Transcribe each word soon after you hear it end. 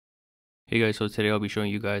Hey guys, so today I'll be showing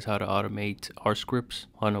you guys how to automate R scripts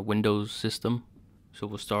on a Windows system. So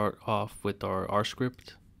we'll start off with our R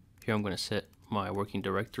script. Here I'm going to set my working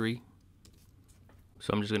directory.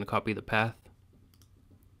 So I'm just going to copy the path.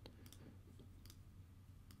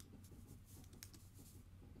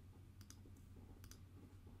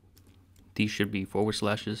 These should be forward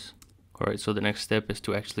slashes. Alright, so the next step is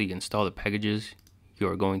to actually install the packages you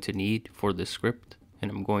are going to need for this script. And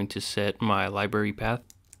I'm going to set my library path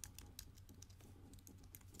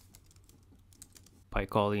by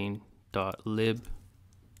calling .lib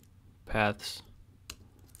paths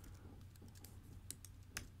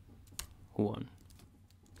 1,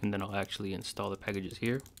 and then I'll actually install the packages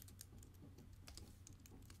here.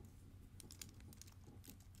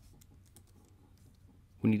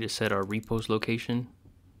 We need to set our repos location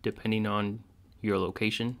depending on your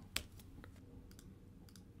location.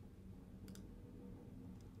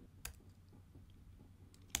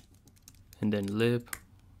 And then lib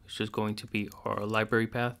is just going to be our library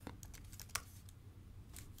path.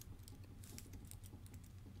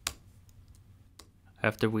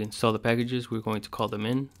 After we install the packages, we're going to call them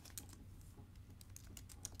in.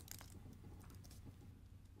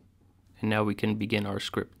 And now we can begin our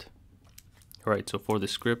script. Alright, so for the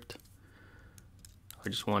script, I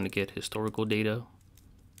just want to get historical data.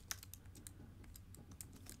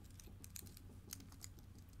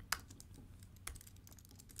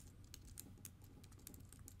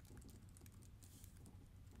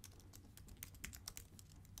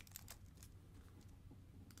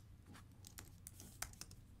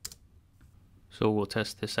 So we'll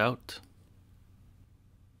test this out.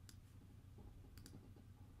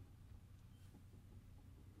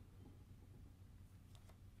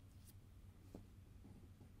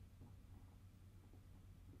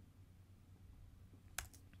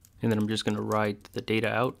 And then I'm just going to write the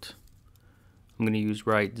data out. I'm going to use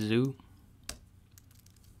write zoo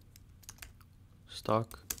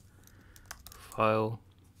stock file.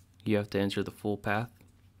 You have to enter the full path.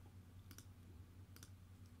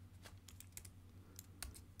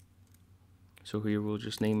 So here we'll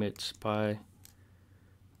just name it spy.csv.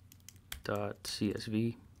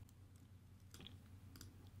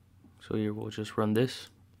 So here we'll just run this.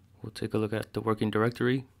 We'll take a look at the working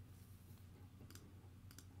directory.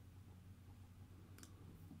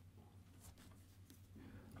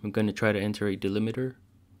 I'm going to try to enter a delimiter.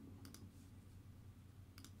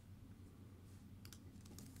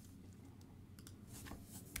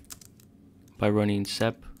 By running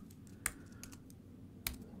sep,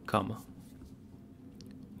 comma.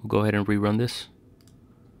 We'll go ahead and rerun this.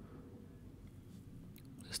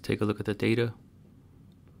 Let's take a look at the data.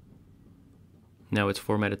 Now it's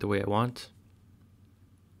formatted the way I want.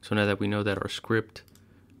 So now that we know that our script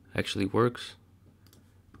actually works,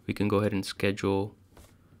 we can go ahead and schedule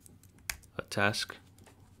a task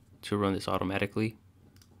to run this automatically.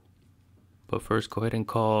 But first, go ahead and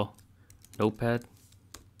call Notepad.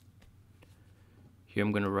 Here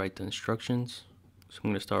I'm going to write the instructions. So I'm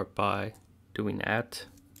going to start by doing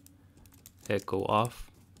echo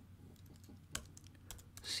off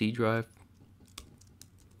C drive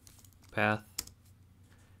path.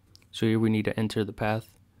 So here we need to enter the path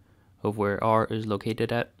of where R is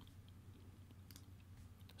located at.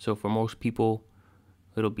 So for most people,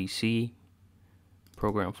 it'll be C,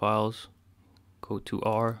 program files, go to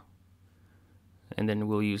R, and then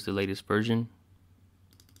we'll use the latest version.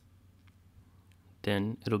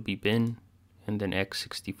 Then it'll be bin, and then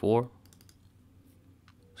x64.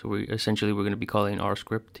 So we're going to be calling our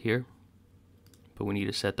script here, but we need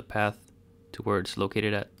to set the path to where it's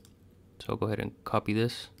located at. So I'll go ahead and copy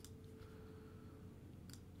this.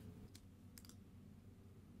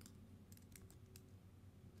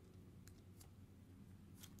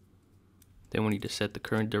 Then we need to set the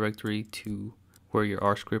current directory to where your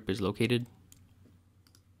R script is located.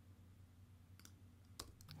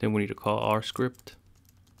 Then we need to call R script,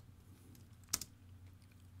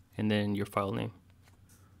 and then your file name.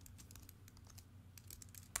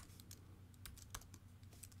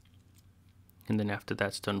 And then after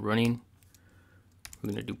that's done running, we're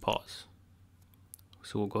going to do pause.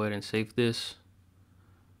 So we'll go ahead and save this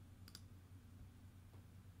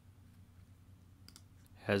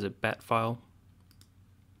as a bat file.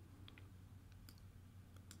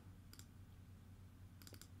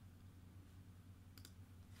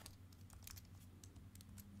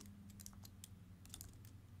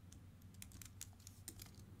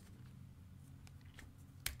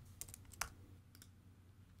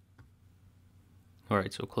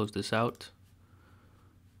 Alright, so close this out.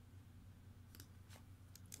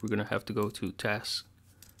 We're going to have to go to Task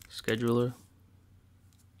Scheduler.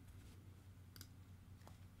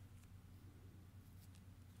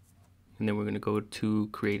 and then we're going to go to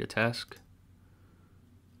create a task.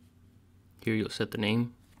 Here you'll set the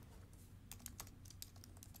name.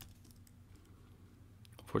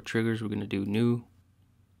 For triggers, we're going to do new.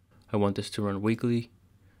 I want this to run weekly,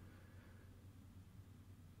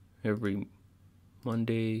 every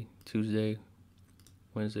Monday, Tuesday,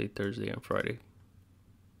 Wednesday, Thursday, and Friday.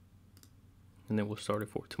 And then we'll start it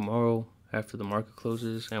for tomorrow after the market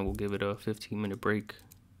closes, and we'll give it a 15-minute break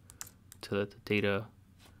to let the data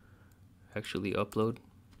actually upload.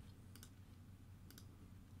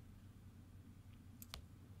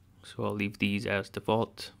 So I'll leave these as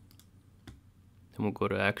default. Then we'll go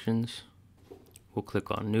to actions. We'll click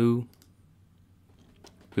on new.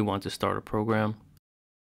 We want to start a program.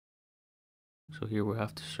 So here we'll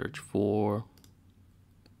have to search for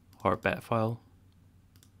our bat file.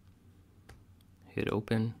 Hit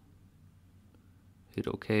open. Hit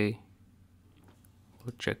OK.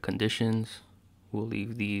 We'll check conditions. We'll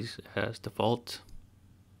leave these as default.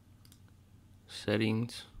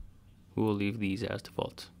 Settings. We'll leave these as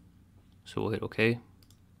default. So we'll hit OK.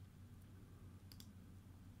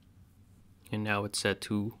 And now it's set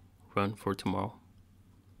to run for tomorrow.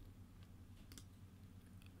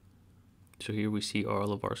 So here we see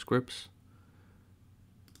all of our scripts.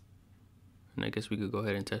 And I guess we could go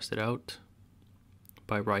ahead and test it out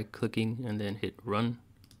by right-clicking and then hit run.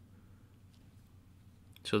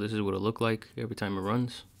 So this is what it'll look like every time it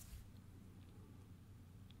runs.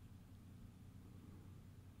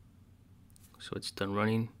 So it's done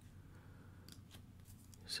running.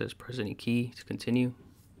 It says press any key to continue.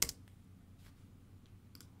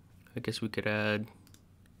 I guess we could add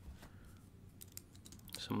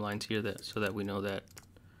some lines here so that we know that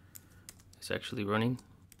it's actually running.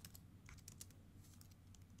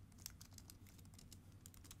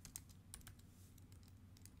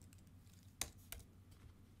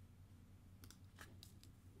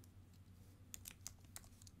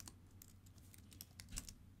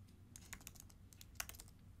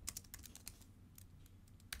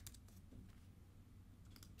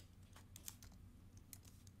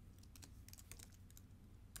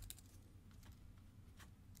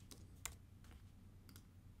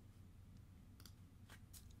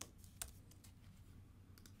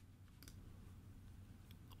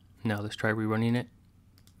 Now let's try rerunning it.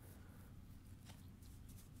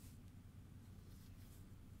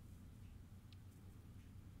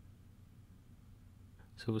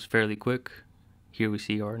 So it was fairly quick. Here we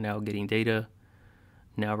see our now getting data,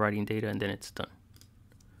 now writing data, and then it's done.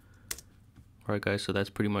 Alright guys, so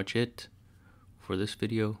that's pretty much it for this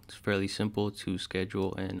video. It's fairly simple to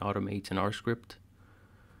schedule and automate an R script.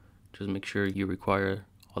 Just make sure you require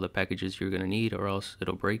all the packages you're going to need, or else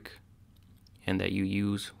it'll break, and that you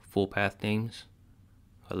use full path names.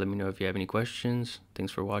 Let me know if you have any questions.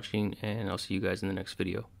 Thanks for watching, and I'll see you guys in the next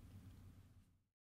video.